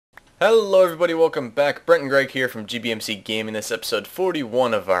Hello everybody, welcome back. Brent and Greg here from GBMC Gaming. This episode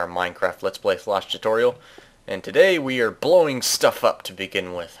 41 of our Minecraft Let's Play / tutorial. And today we are blowing stuff up to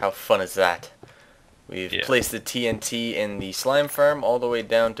begin with. How fun is that? We've placed the TNT in the slime farm all the way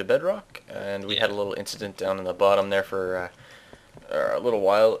down to bedrock. And we had a little incident down in the bottom there for a little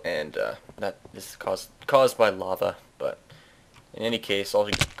while. And that is caused by lava. But in any case, I'll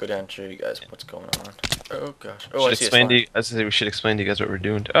go down and show you guys what's going on. Oh gosh. Oh, I see a slime. I say we should explain to you guys what we're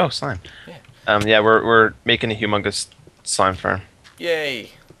doing. Oh, slime. Yeah. Yeah, we're making a humongous slime farm.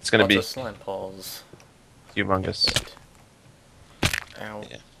 Yay. It's gonna Lots be of slime balls. humongous. Wait. Ow.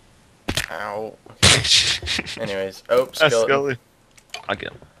 Yeah. Ow. Okay. Anyways. Oh, skeleton. I'll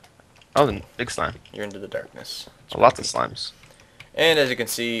get him. Oh, then big slime. You're into the darkness. Lots of slimes. And as you can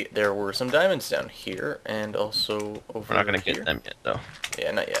see, there were some diamonds down here, and also over here. We're not gonna get them yet, though.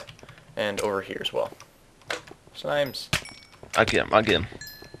 Yeah, not yet. And over here as well. Slimes. I'll get him. I'll get him.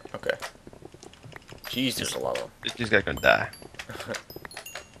 Okay. Jeez, there's a lot of them. These guys are gonna die.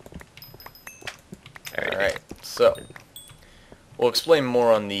 Alright, so we'll explain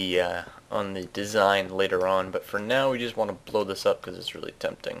more on the design later on, but for now we just want to blow this up because it's really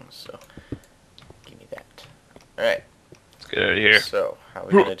tempting, so give me that. Alright. Let's get out of here. So, how are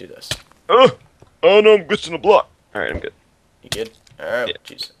we gonna do this? Oh no, I'm glitching a block. Alright, I'm good. You good? Alright, Yeah.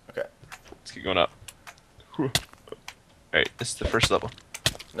 jeez. Okay. Let's keep going up. Alright, this is the first level.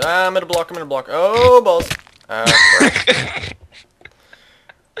 Ah, I'm in a block, Oh, balls! Crap.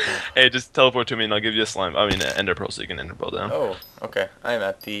 Hey, just teleport to me and I'll give you a slime. I mean, an ender pearl so you can ender pearl down. Oh, okay. I'm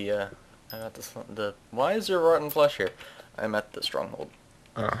at the why is there rotten flesh here? I'm at the stronghold.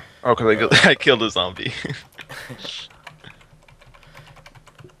 Oh, because I killed a zombie.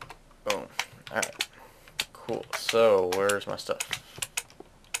 Boom. Alright. Cool. So, where's my stuff?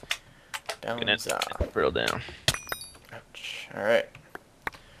 Down there. Pearl down. Ouch. Alright.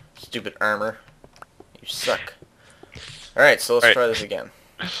 Stupid armor. You suck. Alright, so let's try this again.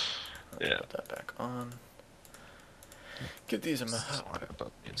 Yeah. Put that back on. Get these in my house.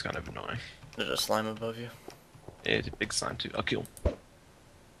 It's kind of annoying. There's a slime above you. Yeah, it's a big slime too. I'll kill him.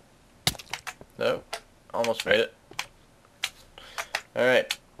 No. Almost made it.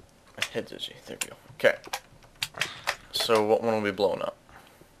 Alright. My head's itchy. There we go. Okay. So what one will be blown up?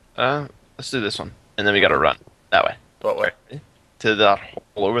 Let's do this one. And then we gotta run. That way. What way? Right. To that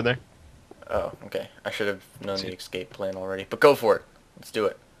hole over there. Oh, okay. I should have known the escape plan already. But go for it. Let's do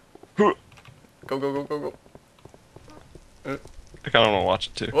it. Go, Go. I kinda wanna watch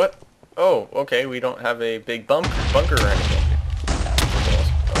it too. What? Oh, okay. We don't have a big bunker or anything.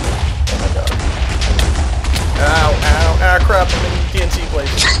 Oh my god. Ow. Ah, crap. I'm in the TNT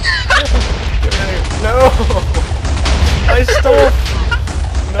place. Get out of here. No! My stuff!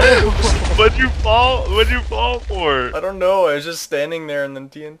 No! What'd you fall for? I don't know. I was just standing there and then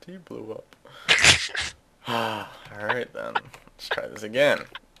TNT blew up. Alright then. Let's try this again.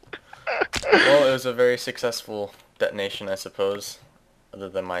 Well, it was a very successful detonation, I suppose. Other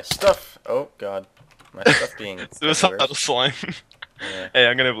than my stuff. Oh god. My stuff being It was out of slime. Yeah. Hey,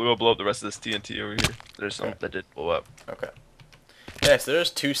 I'm gonna go blow up the rest of this TNT over here. There's some that did blow up. Okay. Yeah, so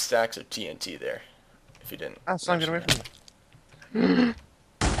there's 2 stacks of TNT there. If you didn't. Ah, slime, get away from me.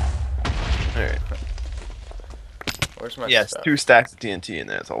 Alright. Where's my Yes, stuff? 2 stacks of TNT in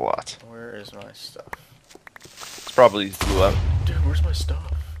there. It's a lot. Where is my stuff? It's probably blew up. Dude, where's my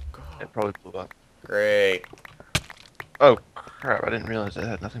stuff? God. It probably blew up. Great. Oh crap! I didn't realize I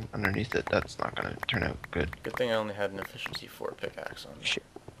had nothing underneath it. That's not gonna turn out good. Good thing I only had an efficiency 4 pickaxe on me. Shit.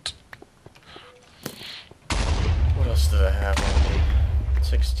 What else did I have on me?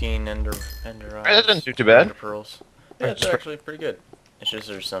 16 ender eyes. That doesn't do too bad. Ender pearls. Yeah, it's actually pretty good. It's just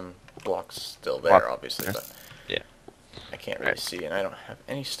there's some blocks still there, obviously, but yeah, I can't really see, and I don't have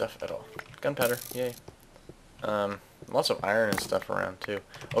any stuff at all. Gunpowder, yay. Lots of iron and stuff around too.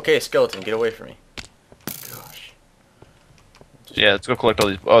 Okay, skeleton, get away from me. Gosh. Yeah, let's go collect all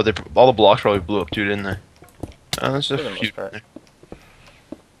these. Oh, all the blocks probably blew up too, didn't they? There's a For the few. most part.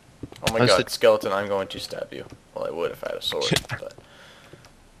 Oh my god, skeleton, I'm going to stab you. Well, I would if I had a sword, but...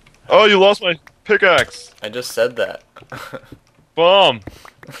 Oh, you lost my pickaxe! I just said that. Bomb!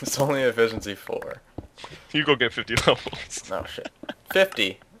 It's only efficiency 4. You go get 50 levels. No, shit.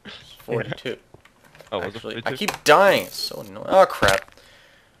 50? 42. Oh, actually, I keep dying. It's so annoying. Oh, crap.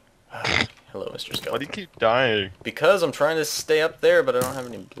 Hello, Mr. Skeleton. Why do you keep dying? Because I'm trying to stay up there, but I don't have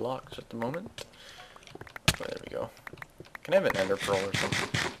any blocks at the moment. Oh, there we go. Can I have an ender pearl or something?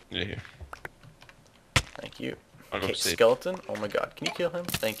 Yeah, here. Thank you. I'll go Okay, save. skeleton. Oh my god. Can you kill him?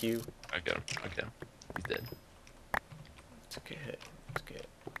 Thank you. I get him. He's dead. It's okay. It's good.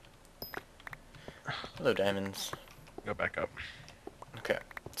 Hello, diamonds. Go back up. Okay.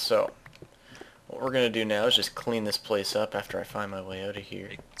 So, what we're gonna do now is just clean this place up after I find my way out of here.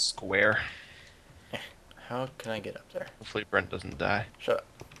 Big square. How can I get up there? Hopefully Brent doesn't die. Shut up.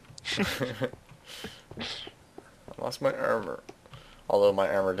 I lost my armor. Although my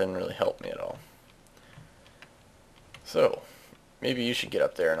armor didn't really help me at all. So, maybe you should get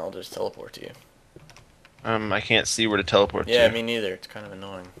up there and I'll just teleport to you. I can't see where to teleport to. Yeah, me neither. It's kind of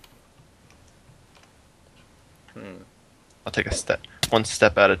annoying. I'll take one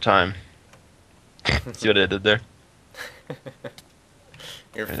step at a time. See what I did there?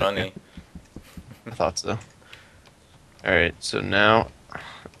 You're Right, funny. okay. I thought so. Alright, so now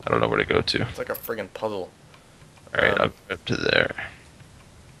I don't know where to go to. It's like a friggin' puzzle. Alright, I'll go up to there.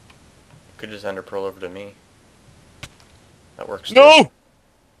 Could just ender pearl over to me. That works too. No!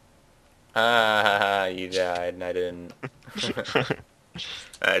 Ah, you died and I didn't.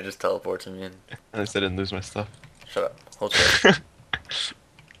 Alright, just teleport him in. At least I didn't lose my stuff. Shut up. Hold still.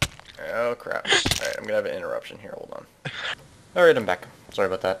 Oh crap. Alright, I'm gonna have an interruption here. Hold on. Alright, I'm back. Sorry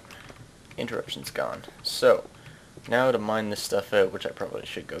about that. Interruption's gone. So, now to mine this stuff out, which I probably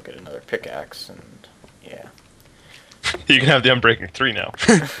should go get another pickaxe, and yeah. You can have the Unbreaking 3 now.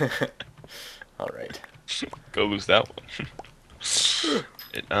 Alright. Go lose that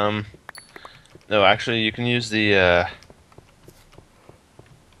one. No, actually, you can use the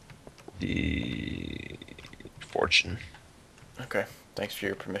fortune. Okay. Thanks for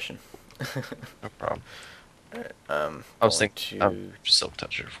your permission. No problem. Alright, I was thinking, silk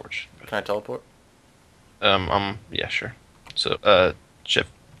touch or fortune. Can I teleport? Yeah, sure. So, shift.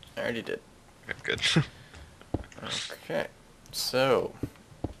 I already did. Okay, good. Okay. So,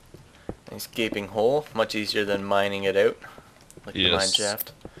 nice gaping hole. Much easier than mining it out. Like the mine Yes.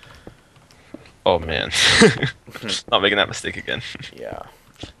 shaft. Oh man, not making that mistake again. Yeah.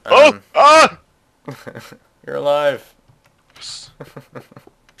 Oh! Ah! You're alive.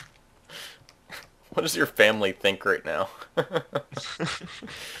 What does your family think right now?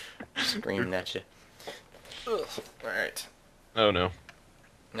 Screaming at you. Alright. Oh no.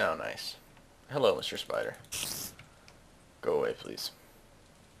 No, nice. Hello, Mr. Spider. Go away, please.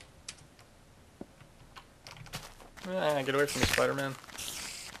 Get away from me, Spider-Man.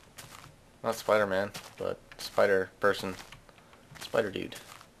 Not Spider-Man, but Spider person. Spider dude.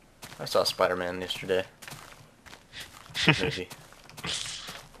 I saw Spider-Man yesterday. Maybe.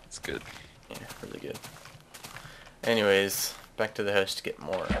 It's good. Yeah, really good. Anyways, back to the house to get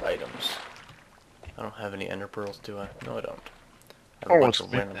more items. I don't have any ender pearls, do I? No, I don't. I have a bunch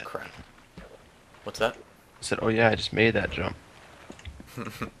of random crap. What's that? I said, oh yeah, I just made that jump.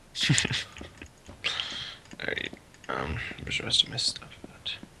 Alright, where's the rest of my stuff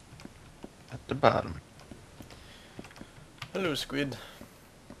at the bottom. Hello, squid.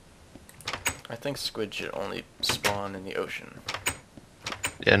 I think squid should only spawn in the ocean.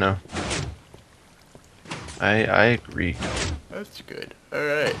 Yeah, no. I agree. That's good.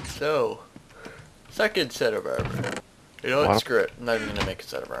 Alright, so... second set of armor. You know what? Wow. Screw it. I'm not even gonna make a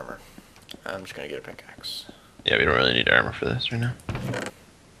set of armor. I'm just gonna get a pickaxe. Yeah, we don't really need armor for this right now.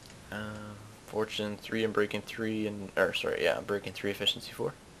 Fortune 3 and breaking 3 and... or, sorry, yeah, breaking 3, efficiency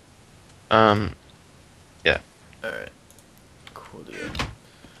 4. Yeah. Alright. Cool deal.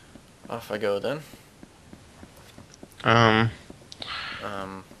 Off I go then.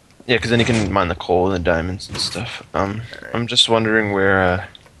 Yeah, because then you can mine the coal and the diamonds and stuff. I'm just wondering where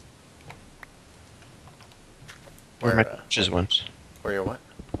my torches went. Where your what?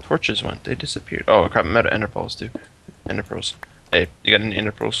 Torches went. They disappeared. Oh crap! I'm out of ender pearls, dude. Ender pearls. Hey, you got any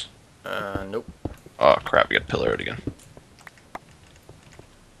ender pearls? Nope. Oh crap! We got a pillar out again.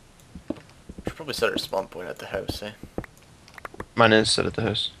 Should probably set our spawn point at the house, eh? Mine is set at the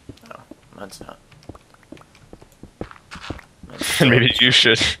house. Oh, mine's not. And maybe you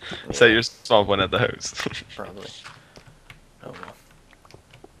should set your spawn point at the house. Probably. Oh well.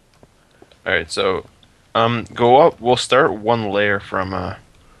 Alright, so go up. We'll start one layer from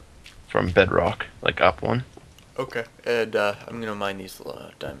bedrock, like up one. Okay. And I'm gonna mine these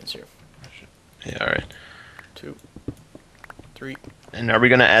diamonds here. Yeah, alright. 2, 3, And are we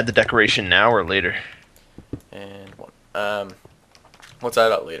gonna add the decoration now or later? and 1. What's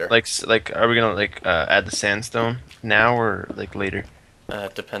that at later? Like, are we gonna add the sandstone now or like later?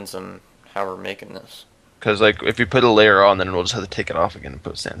 It depends on how we're making this. Because like if we put a layer on, then we'll just have to take it off again and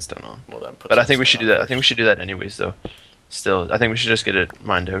put sandstone on. Well, then put But I think we should do sandstone that. on I think we should do that anyways, though. Still, I think we should just get it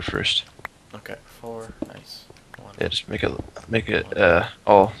mined out first. first. Okay. 4. Nice. 1. Yeah, just make it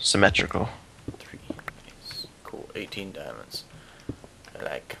all symmetrical. 3. Nice. Cool. 18 diamonds. I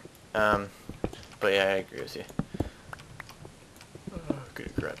like. But yeah, I agree with you. Gonna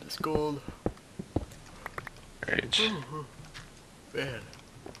grab this gold. Right. Man.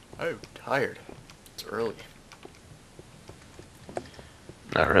 I'm tired. It's early.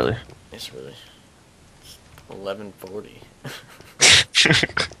 Not really. It's really 11:40.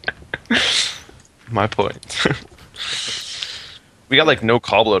 My point. We got like no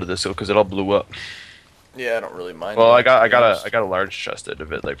cobble out of this though, because it all blew up. Yeah, I don't really mind. Well, that, I to be honest. got a large chest out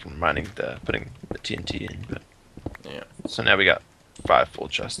of it, like from mining putting the TNT in. But Yeah. so now we got 5 full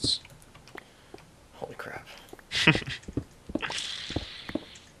chests. Holy crap.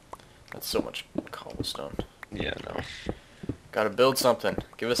 That's so much cobblestone. Yeah, no. Gotta build something.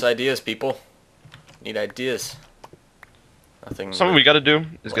 Give us ideas, people. Need ideas. Nothing. Something we got to do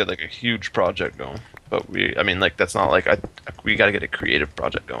is get like a huge project going. But I mean, like that's not like we got to get a creative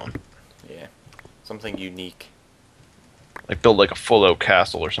project going. Yeah. Something unique. Like build like a full out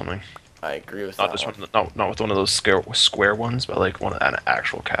castle or something. I agree with Not that just one. not with one of those square ones, but like an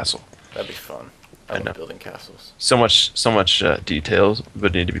actual castle. That'd be fun. I know. love building castles. So much details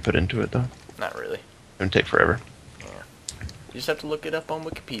would need to be put into it though. Not really. It would take forever. You just have to look it up on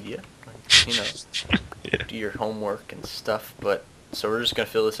Wikipedia. Like, you know, Yeah. do your homework and stuff. But so we're just gonna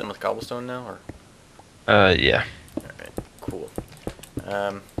fill this in with cobblestone now, or? Yeah. All right. Cool.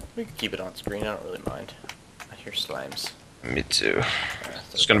 We can keep it on screen. I don't really mind. I hear slimes. Me too. There's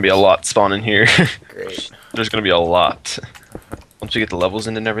There's gonna be a lot spawning here. Great. There's gonna be a lot. Once we get the levels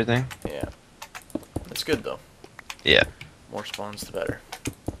in and everything. Yeah. That's good though. Yeah. More spawns, the better.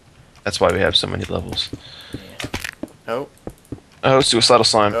 That's why we have so many levels. Yeah. Oh. Oh, suicidal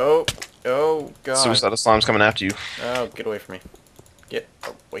slime. Oh. Oh God. Suicidal slime's coming after you. Oh, get away from me. Get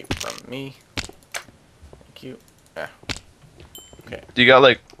away from me. Thank you. Ah. Okay. Do you got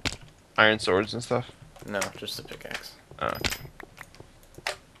like iron swords and stuff? No, just a pickaxe. Oh.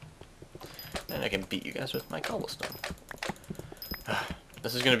 And I can beat you guys with my cobblestone.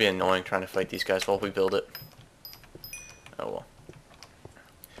 This is gonna be annoying trying to fight these guys while we build it. Oh well.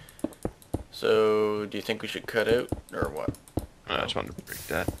 So, do you think we should cut out, or what? I just wanted to break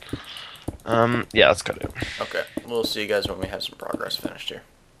that. Yeah, let's cut it. Okay, we'll see you guys when we have some progress finished here.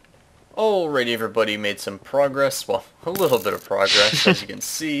 Alrighty, everybody, made some progress. Well, a little bit of progress, as you can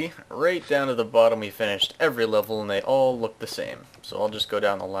see. Right down to the bottom, we finished every level, and they all look the same. So I'll just go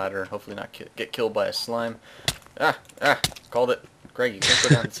down the ladder, hopefully not get killed by a slime. Called it. Greg, you can't go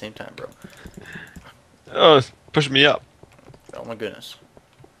down at the same time, bro. Oh, it's pushing me up. Oh my goodness.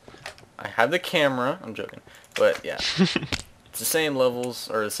 I have the camera. I'm joking. But yeah. It's the same levels,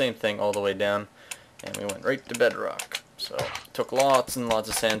 or the same thing all the way down. And we went right to bedrock. So, took lots and lots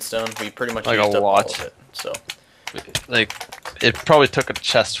of sandstone. We pretty much Like used a up all lot. of it. So, Like, it probably took a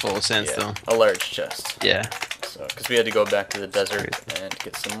chest full of sandstone. yeah, a large chest. Yeah. So, because we had to go back to the desert and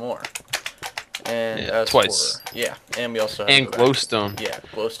get some more. And Yeah, as twice. for, yeah, and we also had And to go back to- glowstone. yeah,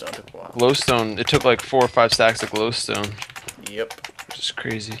 glowstone took a while. Glowstone, it took like 4 or 5 stacks of glowstone. Yep. Which is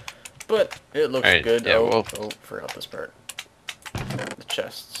crazy. But it looks Alright, good. yeah, oh, well- forgot this part. The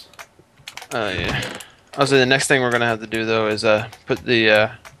chests. Yeah. Also, the next thing we're gonna have to do though is put the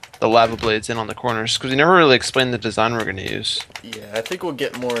lava blades in on the corners, because we never really explained the design we're gonna use. Yeah, I think we'll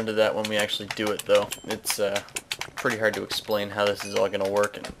get more into that when we actually do it, though. It's pretty hard to explain how this is all going to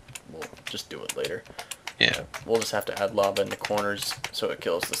work, and we'll just do it later. Yeah. We'll just have to add lava in the corners so it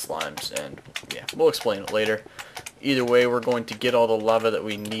kills the slimes, and yeah, we'll explain it later. Either way, we're going to get all the lava that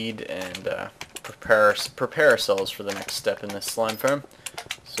we need and prepare ourselves for the next step in this slime farm.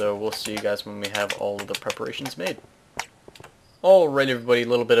 So we'll see you guys when we have all of the preparations made. Alright everybody, a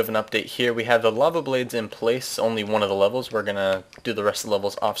little bit of an update here. We have the lava blades in place, only one of the levels. We're going to do the rest of the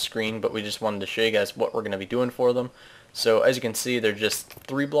levels off screen, but we just wanted to show you guys what we're going to be doing for them. So as you can see, they're just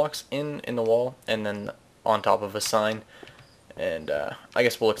 3 blocks in the wall, and then on top of a sign. And I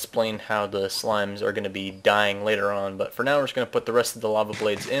guess we'll explain how the slimes are going to be dying later on, but for now we're just going to put the rest of the lava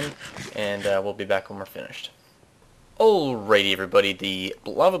blades in, and we'll be back when we're finished. Alrighty everybody, the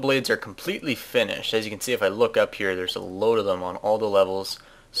lava blades are completely finished. As you can see, if I look up here, there's a load of them on all the levels.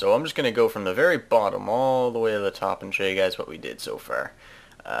 So I'm just going to go from the very bottom all the way to the top and show you guys what we did so far.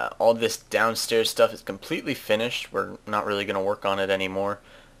 All this downstairs stuff is completely finished. We're not really going to work on it anymore.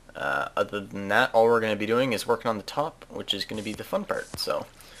 Other than that, all we're going to be doing is working on the top, which is going to be the fun part. So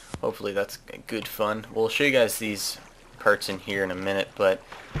hopefully that's good fun. We'll show you guys these parts in here in a minute, but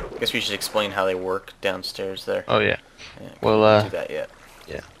I guess we should explain how they work downstairs there. Oh yeah. Yeah, Well, we didn't do that yet.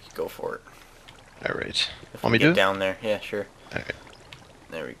 yeah. Go for it. All right. If Want we me to get do it? down there, yeah, sure. Okay.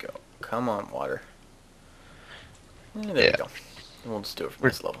 There we go. Come on, water. There we Yeah. go. And we'll just do it from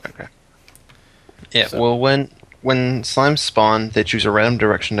We're- this level. Okay. Yeah. So- Well, when slimes spawn, they choose a random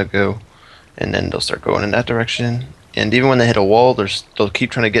direction to go, and then they'll start going in that direction. And even when they hit a wall, they'll keep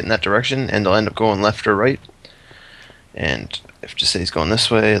trying to get in that direction, and they'll end up going left or right. And if just say he's going this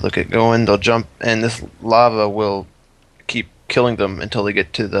way, look at going, they'll jump, and this lava will keep killing them until they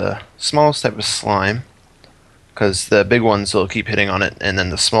get to the smallest type of slime. Because the big ones will keep hitting on it, and then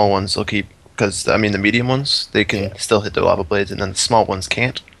the small ones will keep. Because I mean, the medium ones they can still hit the lava blades, and then the small ones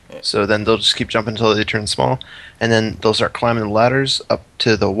can't. Yeah. So then they'll just keep jumping until they turn small, and then they'll start climbing the ladders up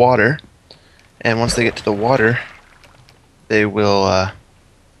to the water. And once they get to the water, they will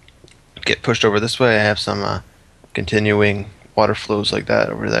get pushed over this way. I have some continuing water flows like that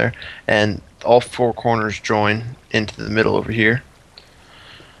over there, and all four corners join into the middle over here.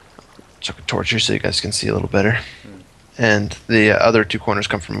 Chuck a torch here so you guys can see a little better. And the other two corners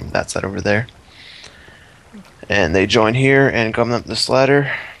come from that side over there. And they join here and come up this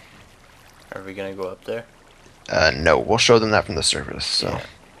ladder. Are we gonna go up there? No, we'll show them that from the surface. So, Yeah.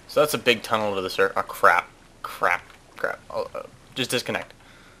 So that's a big tunnel to the surface. Oh, crap. Oh, just disconnect.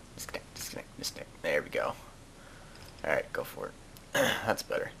 Disconnect. There we go. Alright, go for it. That's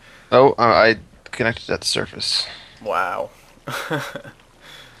better. oh, I connected at the surface. Wow.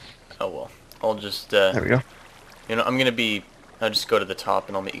 Oh well. I'll just, There we go. you know, I'll just go to the top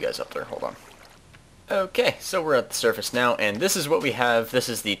and I'll meet you guys up there. Hold on. Okay, so we're at the surface now, and this is what we have. This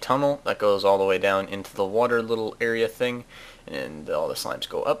is the tunnel that goes all the way down into the water little area thing, and all the slimes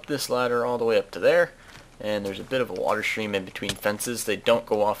go up this ladder all the way up to there, and there's a bit of a water stream in between fences. They don't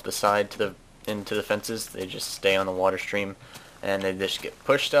go off the side into the fences. They just stay on the water stream, and they just get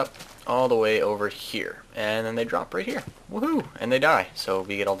pushed up all the way over here, and then they drop right here. Woohoo! And they die, so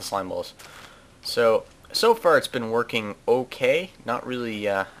we get all the slime balls. So far it's been working okay. Not really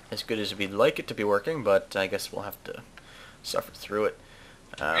as good as we'd like it to be working, but I guess we'll have to suffer through it.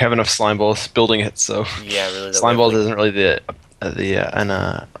 We have enough slime balls building it, so Yeah, really. slime balls isn't really the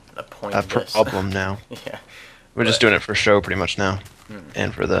point a of this. problem now. Yeah. We're just doing it for show pretty much now,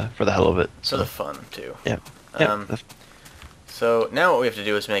 and for the hell of it. For the fun too. Yeah. So now what we have to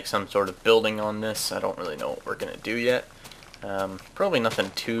do is make some sort of building on this. I don't really know what we're gonna do yet. Probably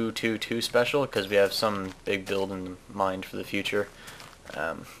nothing too special because we have some big build in mind for the future.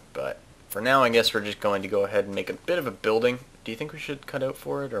 But for now, I guess we're just going to go ahead and make a bit of a building. Do you think we should cut out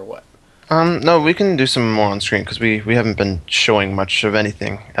for it or what? No, we can do some more on screen because we haven't been showing much of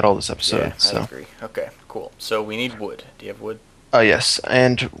anything at all this episode. Yeah, so. I agree. Okay, cool. So we need wood. Do you have wood? Yes.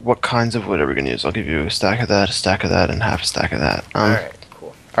 And what kinds of wood are we gonna use? I'll give you a stack of that, and half a stack of that. Alright,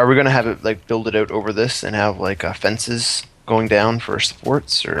 cool. Are we gonna have it like build it out over this and have like fences going down for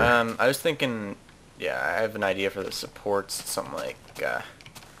supports, or? I was thinking, yeah, I have an idea for the supports. Something like,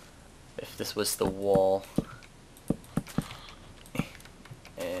 if this was the wall,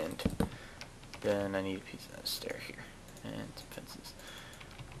 and then I need a piece of stair here, and some fences.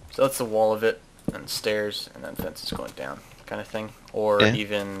 So that's the wall of it, and stairs, and then fences going down, kind of thing. Or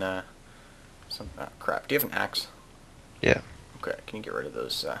even, some, crap, do you have an axe? Yeah. Okay, can you get rid of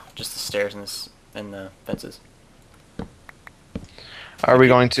those, just the stairs and the fences? Are we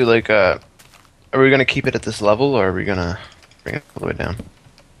going to like are we gonna keep it at this level, or are we gonna bring it all the way down?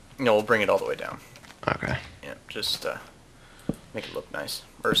 No, we'll bring it all the way down. Okay. Yeah, just make it look nice,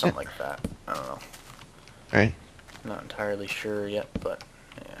 or something like that. I don't know. Right. Not entirely sure yet, but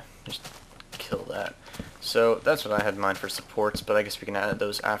yeah, just kill that. So that's what I had in mind for supports, but I guess we can add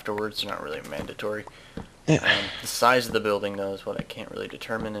those afterwards. They're not really mandatory. Yeah. The size of the building, though, is what I can't really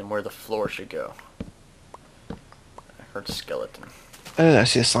determine, and where the floor should go. I heard a skeleton. I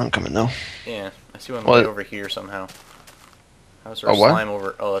see a slime coming though. Yeah, I see one way over here somehow. How's there a what? slime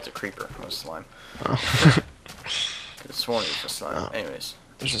over? Oh, that's a creeper. That was slime. Oh. Could've sworn it was a slime. Oh. Anyways.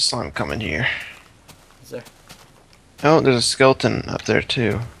 There's a slime coming here. Is there? Oh, there's a skeleton up there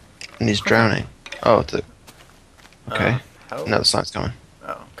too, and he's drowning. Oh, it's a... Okay. How? Now the slime's coming.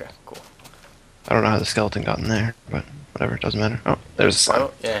 Oh, okay, cool. I don't know how the skeleton got in there, but whatever, it doesn't matter. Oh, there's a slime.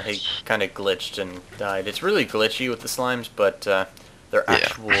 Oh, yeah, he kind of glitched and died. It's really glitchy with the slimes, but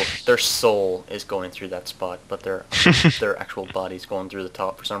their soul is going through that spot, but their actual body's going through the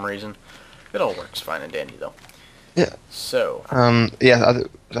top for some reason. It all works fine and dandy though. Yeah. So. Yeah,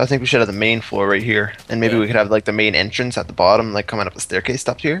 I think we should have the main floor right here, and maybe we could have like the main entrance at the bottom, like coming up the staircase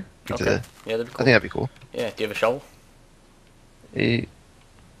up here. Okay. Yeah, that'd be cool. I think that'd be cool. Yeah. Do you have a shovel?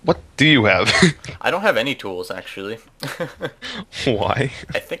 What do you have? I don't have any tools actually. Why?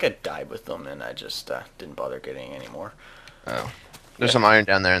 I think I died with them, and I just didn't bother getting any more. Oh. There's some iron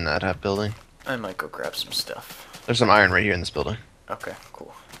down there in that building. I might go grab some stuff. There's some iron right here in this building. Okay,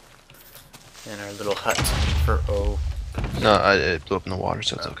 cool. And our little hut for No, it blew up in the water,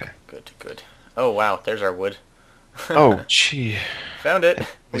 so it's okay. Good. Oh wow, there's our wood. Oh, gee. Found it.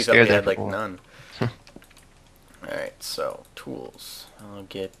 We thought we had like people. none. Alright, so tools. I'll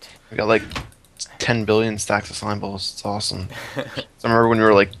get... We got like 10 billion stacks of slime balls. It's awesome. So I remember when we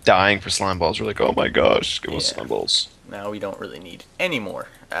were like dying for slime balls. We are like, oh my gosh, give us Yeah. slime balls. Now we don't really need any more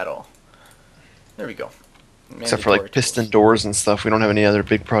at all. There we go. Except for Mandatory like piston tools. doors and stuff. We don't have any other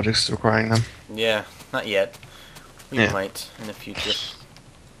big projects requiring them. Yeah, not yet. We Yeah. might in the future.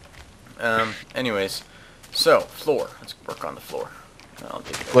 Anyways, so floor. Let's work on the floor. I'll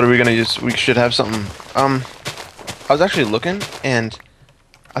take it What over. are we gonna use? We should have something. I was actually looking, and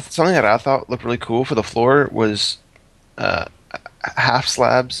something that I thought looked really cool for the floor was uh, half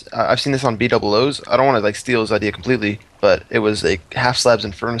slabs. I've seen this on BOOs. I don't want to like steal his idea completely, but it was like half slabs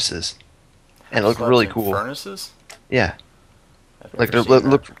and furnaces, and Half it looked slabs really and cool. furnaces? Yeah, I've like never it seen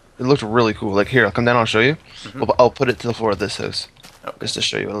that. looked really cool. Like here, I'll come down. I'll show you. Mhm. I'll put it to the floor of this house Okay. just to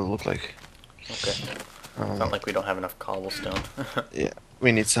show you what it looked like. Okay. It's not like we don't have enough cobblestone. Yeah,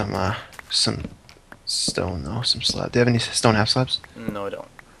 we need some stone though, some slab. Do you have any stone half slabs? No, I don't.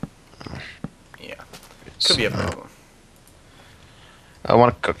 Yeah. Could So, be a problem. I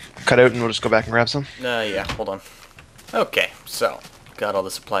want to cut out, and we'll just go back and grab some. Yeah, hold on. Okay, so, got all the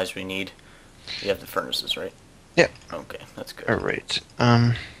supplies we need. We have the furnaces, right? Yeah. Okay, that's good. All right.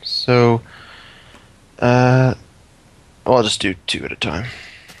 So, well, I'll just do 2 at a time.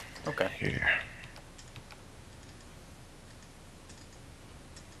 Okay. Here.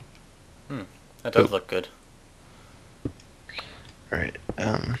 That does Cool. look good. All right.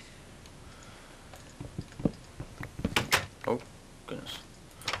 Oh, goodness.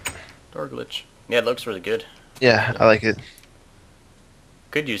 Door glitch. Yeah, it looks really good. Yeah, I like it.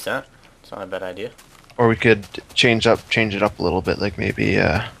 Could use that. It's not a bad idea. Or we could change it up a little bit. Like maybe,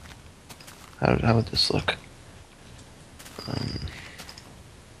 how would this look? Hold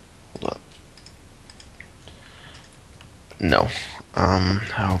up. No.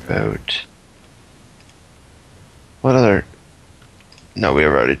 How about what other? No, we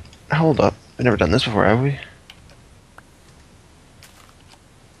have already. Hold up. We've never done this before, have we?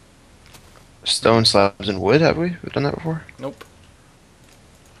 Stone slabs and wood, have we? We've done that before? Nope.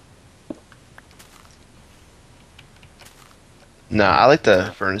 Nah, I like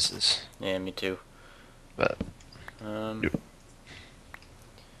the furnaces, Yeah, me too. but I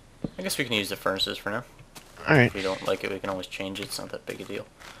guess we can use the furnaces for now. alright. If we don't like it, we can always change it. It's not that big a deal.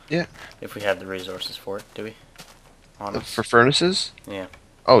 Yeah. If we have the resources for it, do we? On us? For furnaces? Yeah.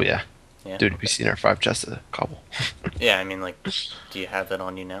 Oh, yeah. Yeah. Dude, we seen our 5 chests of cobble. Yeah, I mean, like, do you have that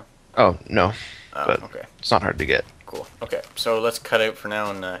on you now? Oh, no. Oh, But okay. it's not hard to get. Cool. Okay, so let's cut out for now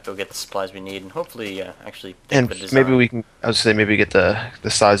and go get the supplies we need, and hopefully actually think And of a design. maybe we can, I was say, maybe get the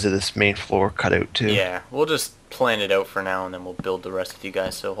size of this main floor cut out, too. Yeah, we'll just plan it out for now, and then we'll build the rest with you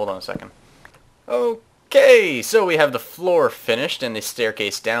guys. So hold on a second. Okay, so we have the floor finished and the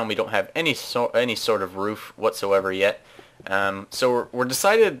staircase down. We don't have any sort of roof whatsoever yet. So we're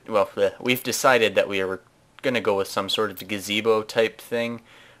decided. Well, we've decided that we are gonna go with some sort of gazebo type thing.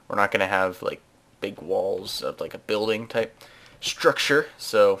 We're not gonna have like big walls of like a building type structure.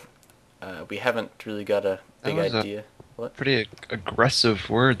 So we haven't really got a big That was idea. What? Pretty aggressive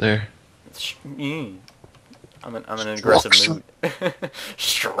word there. I'm in an aggressive mood.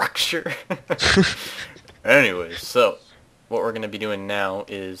 Structure. Anyways, so what we're gonna be doing now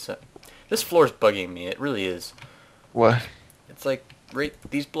is this floor's bugging me. It really is. What? It's like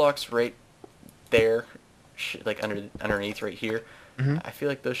these blocks right there, like underneath right here. Mhm. I feel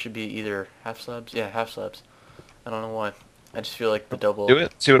like those should be either half slabs. Yeah, half slabs. I don't know why. I just feel like the double. Do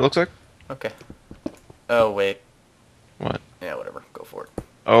it. See what it looks like. Okay. Oh wait. What? Yeah, whatever. Go for it.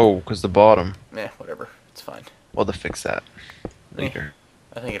 Oh, because the bottom. Yeah, whatever. It's fine. Well, to fix that later.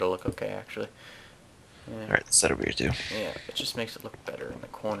 I think it'll look okay actually. Yeah. All right, let's set over here too. Yeah, it just makes it look better in the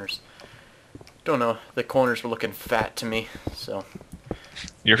corners. Don't know. The corners were looking fat to me, so.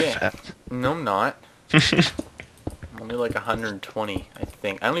 You're Yeah. fat. No, I'm not. I'm only like 120, I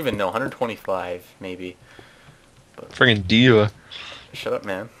think. I don't even know. 125, maybe. Friggin' diva. Shut up,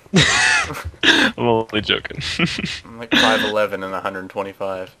 man. I'm only joking. I'm like 5'11 and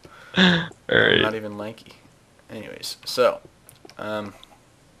 125. All I'm not right. even lanky. Anyways, so,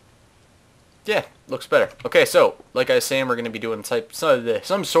 yeah, looks better. Okay, so, like I was saying, we're going to be doing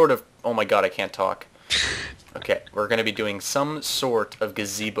some sort of, oh my god, I can't talk. Okay, we're going to be doing some sort of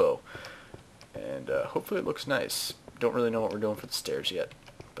gazebo. And hopefully it looks nice. Don't really know what we're doing for the stairs yet.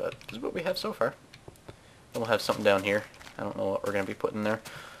 But this is what we have so far. And we'll have something down here. I don't know what we're going to be putting there.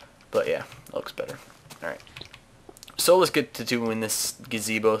 But yeah, it looks better. Alright. So let's get to doing this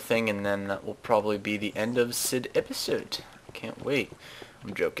gazebo thing, and then that will probably be the end of Sid episode. I can't wait.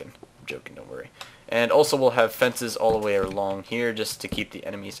 I'm joking. I'm joking, don't worry. And also we'll have fences all the way along here just to keep the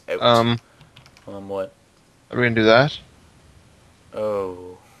enemies out. Are What? we gonna do that?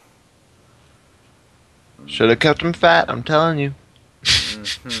 Oh. Should have kept him fat, I'm telling you.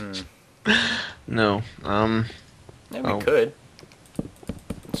 Mm-hmm. No. Yeah, we Oh, could.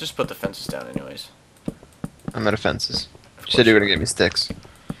 Let's just put the fences down anyways. I'm out of fences. Of You said course you were you gonna are. get me sticks.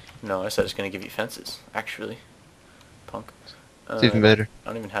 No, I said it's gonna give you fences, actually. Punk. It's even I better.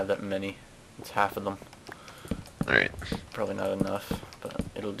 don't even have that many. It's half of them. Alright. Probably not enough, but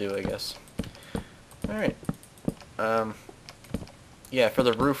it'll do, I guess. Alright. Yeah, for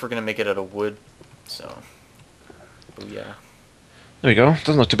the roof, we're gonna make it out of wood, so... Booyah. There we go.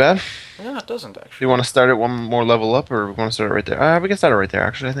 Doesn't look too bad. Yeah, it doesn't, Do actually. you want to start it one more level up, or we want to start it right there? We can start it right there,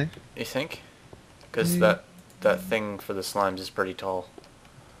 actually, I think. You think? Because that thing for the slimes is pretty tall.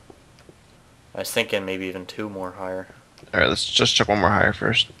 I was thinking maybe even 2 more higher. Alright, let's just check one more higher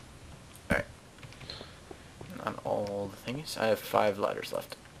first. Alright. On all the thingies. I have 5 ladders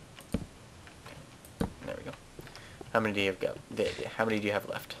left. Okay. There we go. How many do you have got? How many do you have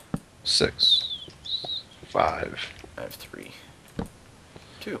left? 6. 5. I have 3.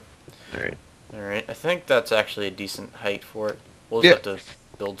 2. Alright. Alright, I think that's actually a decent height for it. We'll just have to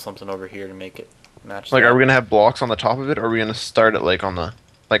build something over here to make it match Like, that. are we gonna have blocks on the top of it, or are we gonna start it, like, on the...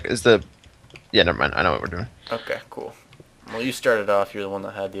 Like, is the... Yeah, never mind. I know what we're doing. Okay, cool. Well, you started off. You're the one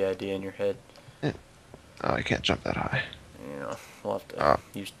that had the idea in your head. Yeah. Oh, I can't jump that high. You know, we'll have to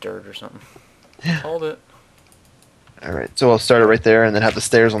use dirt or something. Yeah. Hold it. Alright, so I'll start it right there, and then have the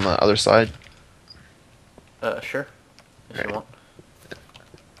stairs on the other side. Sure. If you Alright. want.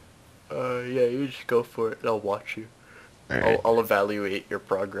 Yeah, you just go for it. I'll watch you. Alright. I'll evaluate your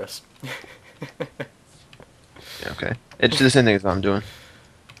progress. Yeah, okay. It's the same thing as what I'm doing.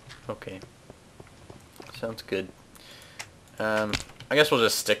 Okay. Sounds good. I guess we'll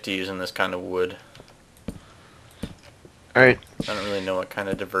just stick to using this kind of wood. Alright. I don't really know what kind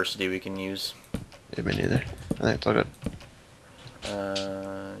of diversity we can use. Yeah, me neither. I think it's all good.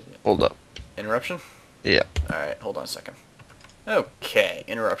 Uh, Hold up. interruption? Yeah. Alright, hold on a second. Okay,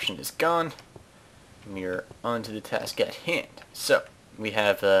 interruption is gone. We're on to the task at hand. So, we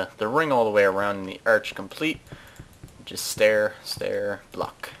have the ring all the way around and the arch complete. Just stair, stair,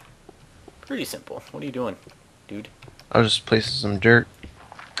 block. Pretty simple. What are you doing, dude? I was just placing some dirt.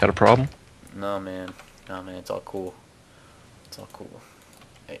 Got a problem? No, man. No, man, it's all cool. It's all cool.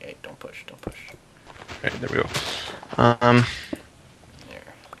 Hey, hey, don't push, don't push. Alright, there we go. There,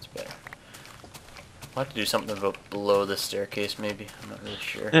 that's better. We'll have to do something about below the staircase, maybe. I'm not really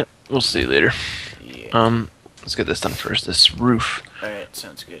sure. Yeah, we'll see later. Yeah. Let's get this done first. This roof. Alright,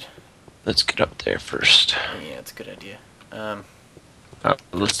 sounds good. Let's get up there first. Yeah, it's a good idea.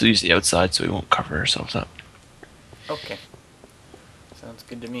 Let's use the outside so we won't cover ourselves up. Okay. Sounds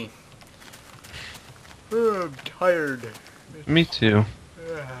good to me. Oh, I'm tired. Me too.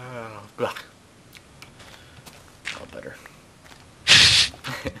 Blah. All better.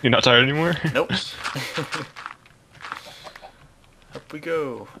 You're not tired anymore? Nope. Up we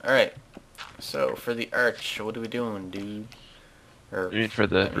go. Alright. So, for the arch, what are we doing, dude? Or, You mean for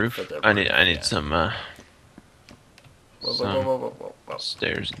the I mean, roof? for the I need yeah. some Whoa, whoa, whoa, whoa, whoa, whoa.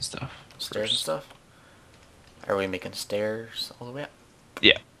 stairs and stuff. Stairs and first. stuff? Are we making stairs all the way up?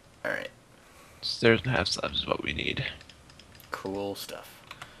 Yeah. Alright. Stairs and half slabs is what we need. Cool stuff.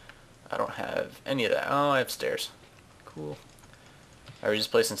 I don't have any of that. Oh, I have stairs. Cool. Are we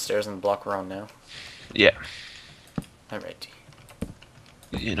just placing stairs in the block we're on now? Yeah. Alright.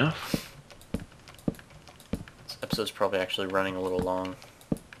 Easy enough. This episode's probably actually running a little long.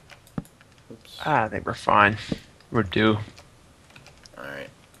 Oops. I think we're fine. We're due. Alright.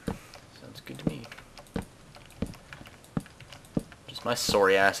 Sounds good to me. Just my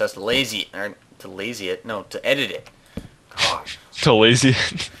sorry ass has to lazy or to lazy it. No, to edit it. Gosh. So lazy.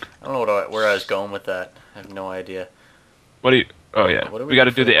 I don't know where I was going with that. I have no idea. What do you... Oh yeah. What do We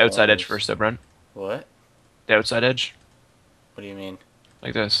gotta for do the outside edge corners? first, though, Brent. What? The outside edge. What do you mean?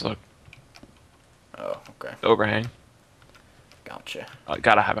 Like this, look. Oh, okay. The overhang. Gotcha.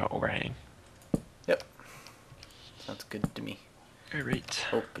 Gotta have an overhang. Yep. Sounds good to me. Alright.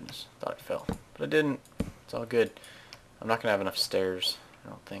 Oh, goodness. Thought it fell. But it didn't. It's all good. I'm not going to have enough stairs, I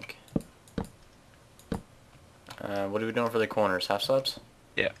don't think. What are we doing for the corners? Half slabs?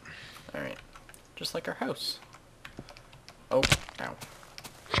 Yeah. Alright. Just like our house. Oh, ow.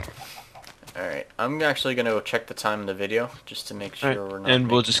 Alright. I'm actually going to go check the time in the video, just to make sure we're not... And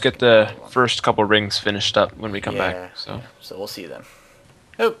we'll making just a get the bad one. first couple rings finished up when we come Yeah, back. So. yeah. So we'll see then.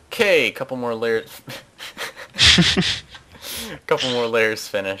 Okay, couple more layers... couple more layers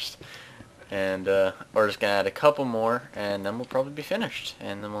finished. And we're just going to add a couple more, and then we'll probably be finished.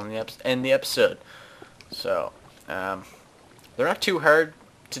 And then we'll end the episode. So, they're not too hard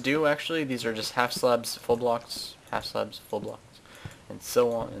to do, actually. These are just half slabs, full blocks, half slabs, full blocks, and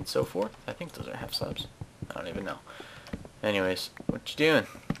so on and so forth. I think those are half slabs. I don't even know. Anyways, what you doing?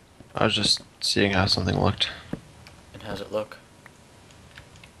 I was just seeing how something looked. And how's it look?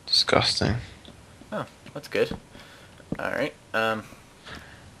 Disgusting. Oh, that's good. Alright,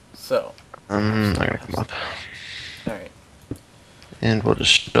 so. I gotta come up. Alright. And we'll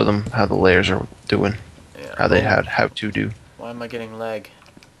just show them how the layers are doing. Yeah. How they had how to do. Why am I getting lag?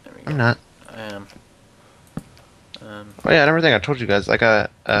 There we go. I'm not. I am. Oh yeah, and everything I told you guys, I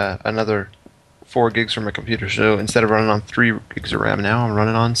got another 4 gigs from my computer. So instead of running on 3 gigs of RAM now, I'm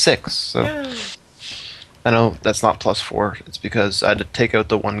running on 6. So Yeah. I know that's not plus 4. It's because I had to take out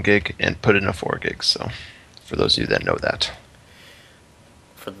the 1 gig and put in a 4 gig. So for those of you that know that.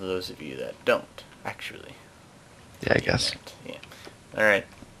 For those of you that don't, actually. Yeah, I guess. Yeah. Alright.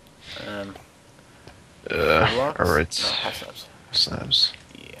 Blocks? Alright. No, half slabs. Slabs.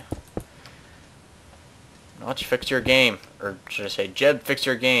 Yeah. Notch, fix your game. Or should I say, Jeb, fix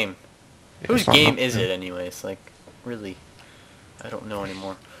your game. Yeah, Whose it's not game enough, is yeah. it, anyways? Like, really? I don't know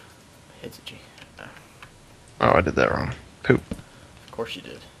anymore. Heads a G. Oh, I did that wrong. Poop. Of course you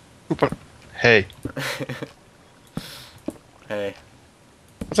did. Poop on. Hey, Hey.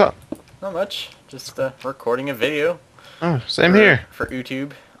 what's up? Not much. Just recording a video. Oh, same here. For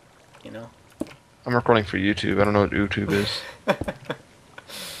YouTube. You know. I'm recording for YouTube. I don't know what YouTube is.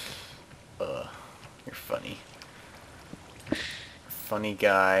 You're funny. Funny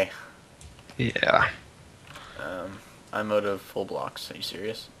guy. Yeah. I'm out of full blocks. Are you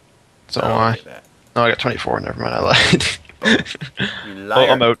serious? So Oh, am I. look at that. No, I got 24. Never mind, I lied. You Oh, liar.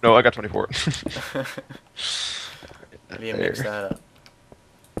 I'm out. No, I got 24. How do you mix that up?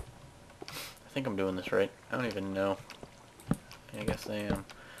 I think I'm doing this right. I don't even know. I guess I am.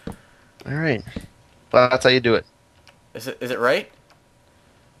 Alright. Well, that's how you do it. Is it right?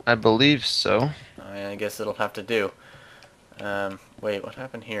 I believe so. I guess it'll have to do. Wait, what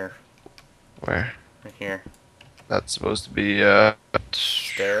happened here? Where? Right here. That's supposed to be,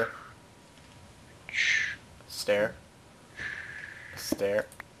 Stair. Stair. Stair.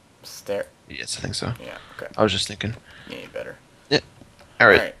 Stair. Yes, I think so. Yeah, okay. I was just thinking. Yeah, you better. Yeah.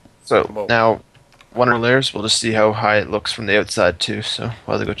 Alright. Alright. So, Whoa. now, one more layers. We'll just see how high it looks from the outside, too. So,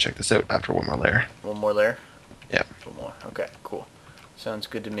 we'll have to go check this out after one more layer. One more layer? Yeah. One more. Okay, cool. Sounds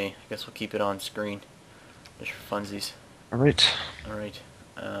good to me. I guess we'll keep it on screen. Just for funsies. Alright. Alright.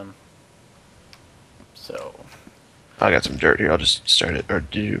 So. I got some dirt here. I'll just start it. Or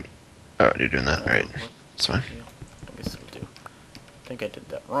do you... Oh, you're doing that. Alright. That's fine. I guess it'll do. I think I did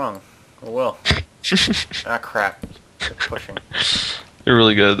that wrong. Oh well. Ah, crap. Quit pushing. You're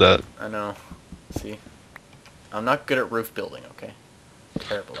really good at that. I know. See? I'm not good at roof building, okay? I'm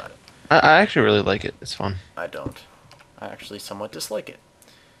terrible at it. I actually really like it. It's fun. I don't. I actually somewhat dislike it.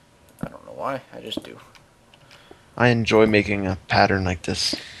 I don't know why. I just do. I enjoy making a pattern like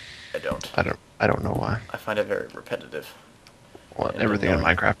this. I don't. I don't know why. I find it very repetitive. Well, And everything in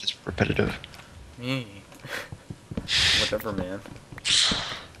annoying. Minecraft is repetitive. Me. Whatever, man.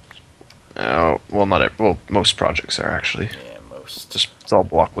 Oh, well, not every, well, most projects are actually. Yeah, most. Just it's all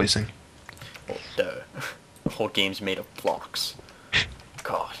block placing. Well, duh. The whole game's made of blocks.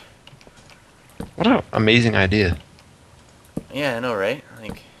 God. What an amazing idea. Yeah, I know, right?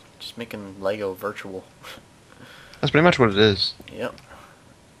 Like, just making Lego virtual. That's pretty much what it is. Yep.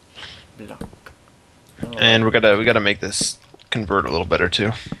 Block. Oh, And we gotta make this convert a little better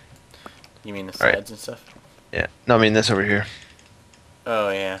too. You mean the Alright. sides and stuff? Yeah. No, I mean this over here. Oh,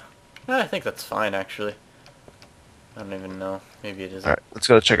 yeah. I think that's fine, actually. I don't even know. Maybe it isn't. Alright, let's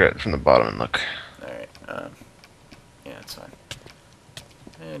go check it from the bottom and look. Alright, yeah, it's fine.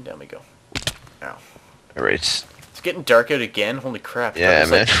 And down we go. Ow. Alright. It's getting dark out again? Holy crap. Yeah,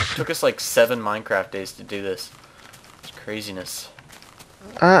 man. Took us like 7 Minecraft days to do this. It's craziness.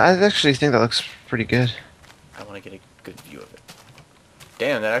 I actually think that looks pretty good. I want to get a good view of it.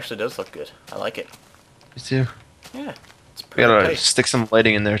 Damn, that actually does look good. I like it. Me too. Yeah, it's We pretty gotta tight. stick some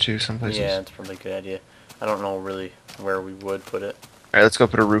lighting in there too, some places. Yeah, it's probably a good idea. I don't know really where we would put it. Alright, let's go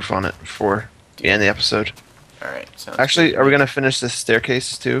put a roof on it before we end the episode. Alright, sounds Actually, good. are we gonna finish this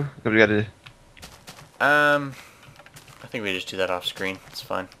staircase too? 'Cause we gotta. I think we just do that off screen. It's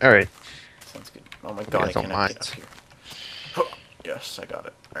fine. Alright. Sounds good. Oh my Hope you god, I guys don't cannot mind. get up here. Huh. Yes, I got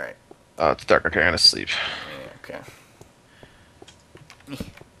it. Alright. Oh, it's dark. Okay, I'm gonna sleep. Yeah, okay.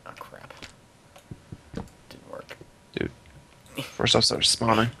 Oh crap. Didn't work. Dude. First off, start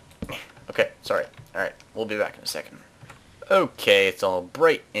spawning. Okay, sorry. Alright, we'll be back in a second. Okay, it's all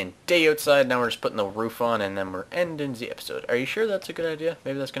bright and day outside. Now we're just putting the roof on and then we're ending the episode. Are you sure that's a good idea?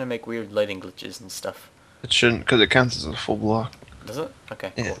 Maybe that's going to make weird lighting glitches and stuff. It shouldn't, because it counts as a full block. Does it?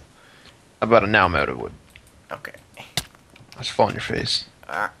 Okay, Yeah. cool. About now I'm out of wood. Okay. I just fall on your face.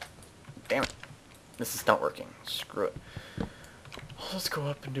 Ah, damn it. This is not working. Screw it. Let's go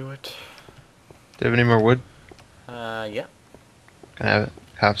up and do it. Do you have any more wood? Yeah. Can I have it?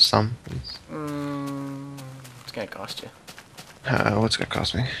 Have some, please. It's gonna cost you. What's it gonna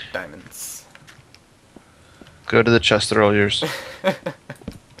cost me? Diamonds. Go to the chest, they're all yours.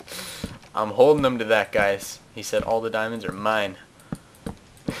 I'm holding them to that, guys. He said all the diamonds are mine.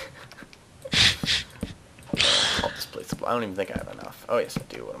 All this place. I don't even think I have enough. Oh yes, I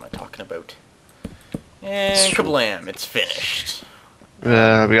do. What am I talking about? And kablam! It's finished. We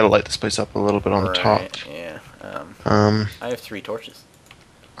gotta light this place up a little bit on the top. Yeah. I have 3 torches.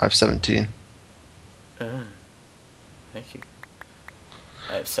 I have 17. Thank you.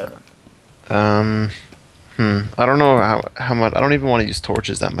 I have 7. I don't know how much. I don't even want to use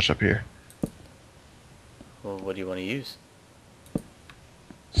torches that much up here. Well, what do you want to use?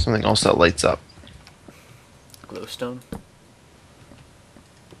 Something else that lights up. Glowstone?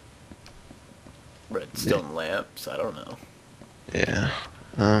 Redstone lamps? I don't know. Yeah.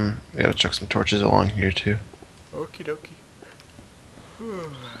 We gotta chuck some torches along here too. Okie dokie.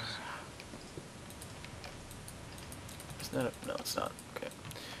 Isn't that no, it's not. Okay.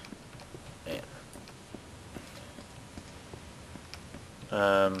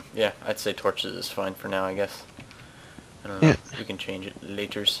 Man. Yeah, I'd say torches is fine for now, I guess. I don't know. Yeah. We can change it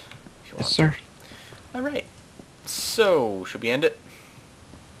laters if you want. Yes, sir. Alright. So, should we end it?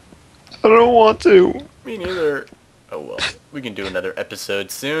 I don't want to. Me neither. Oh well. We can do another episode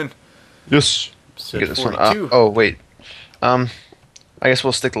soon. Yes. Episode Get this 42. one. Oh wait. I guess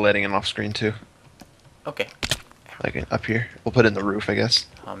we'll stick the lighting in off screen too. Okay. Like up here. We'll put it in the roof, I guess.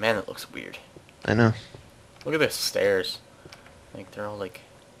 Oh man, that looks weird. I know. Look at the stairs. Like, they're all, like,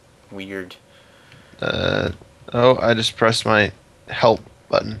 weird. Oh, I just pressed my help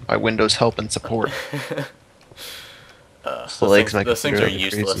button. My Windows help and support. Those things are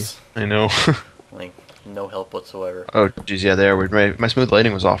useless. I know. Like, no help whatsoever. Oh, geez, yeah, they are weird. My smooth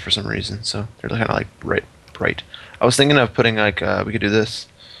lighting was off for some reason, so they're kind of like bright. I was thinking of putting like we could do this.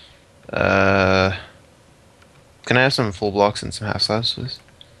 Can I have some full blocks and some half slabs, please?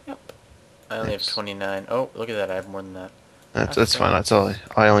 Yep. I only have 29. Oh, look at that. I have more than that. That's fine. That's all.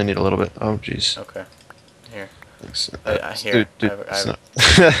 I only need a little bit. Oh, jeez. Okay. Here. Thanks. Here. Dude, I have,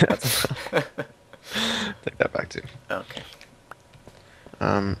 take that back too. Okay.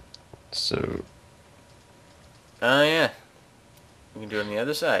 So. Oh, yeah. We can do it on the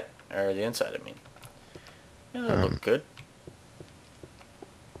other side. Or the inside, I mean. Yeah, that'll look good.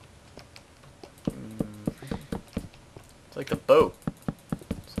 It's like the boat.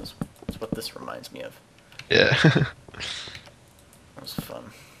 That's what this reminds me of. Yeah. That was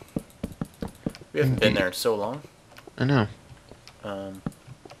fun. We haven't been there in so long. I know.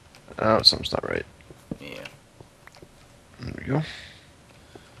 Oh, something's not right. Yeah. There we go.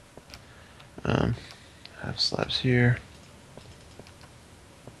 Have slabs here.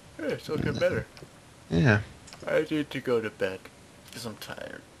 Yeah, it's looking better. Yeah. I need to go to bed because I'm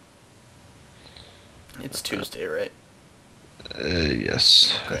tired. It's Tuesday, right?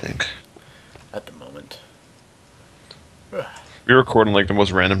 Yes, Okay. I think. At the moment. We record on like the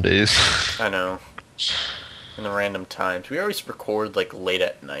most random days. I know. In the random times. We always record like late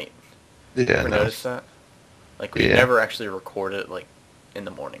at night. Yeah, Ever notice that? Like we never actually record it like in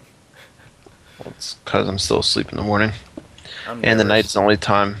the morning. Well, it's because I'm still asleep in the morning. I'm And the never night's the only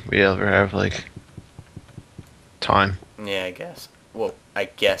time we ever have like time. Yeah, I guess. Well, I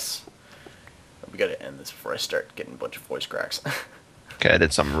guess. We gotta end this before I start getting a bunch of voice cracks. Okay, I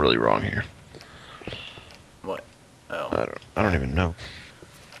did something really wrong here. What? Oh. I don't even know.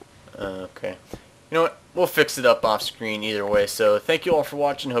 Okay. You know what? We'll fix it up off screen either way. So thank you all for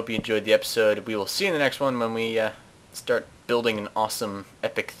watching. Hope you enjoyed the episode. We will see you in the next one when we start building an awesome,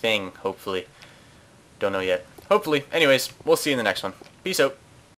 epic thing, hopefully. Don't know yet. Hopefully. Anyways, we'll see you in the next one. Peace out.